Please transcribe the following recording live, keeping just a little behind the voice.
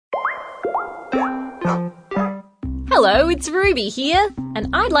Hello, it's Ruby here, and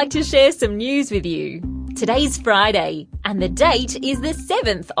I'd like to share some news with you. Today's Friday, and the date is the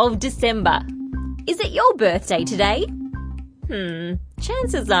 7th of December. Is it your birthday today?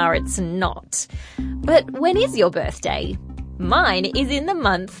 Chances are it's not. But when is your birthday? Mine is in the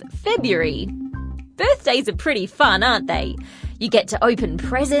month February. Birthdays are pretty fun, aren't they? You get to open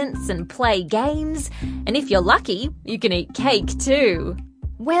presents and play games, and if you're lucky, you can eat cake too.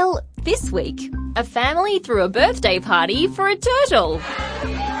 Well, this week, a family threw a birthday party for a turtle.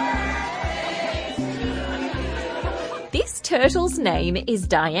 This turtle's name is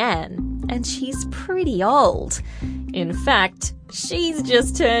Diane, and she's pretty old. In fact, she's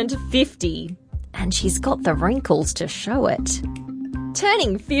just turned 50, and she's got the wrinkles to show it.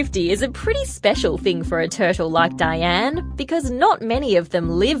 Turning 50 is a pretty special thing for a turtle like Diane, because not many of them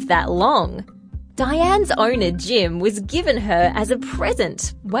live that long. Diane's owner Jim was given her as a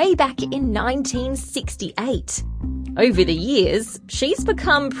present way back in 1968. Over the years, she's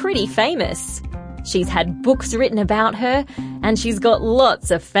become pretty famous. She's had books written about her, and she's got lots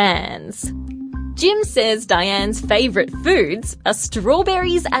of fans. Jim says Diane's favourite foods are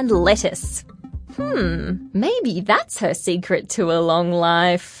strawberries and lettuce. Maybe that's her secret to a long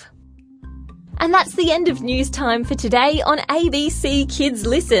life. And that's the end of news time for today on ABC Kids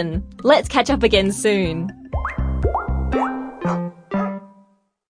Listen. Let's catch up again soon.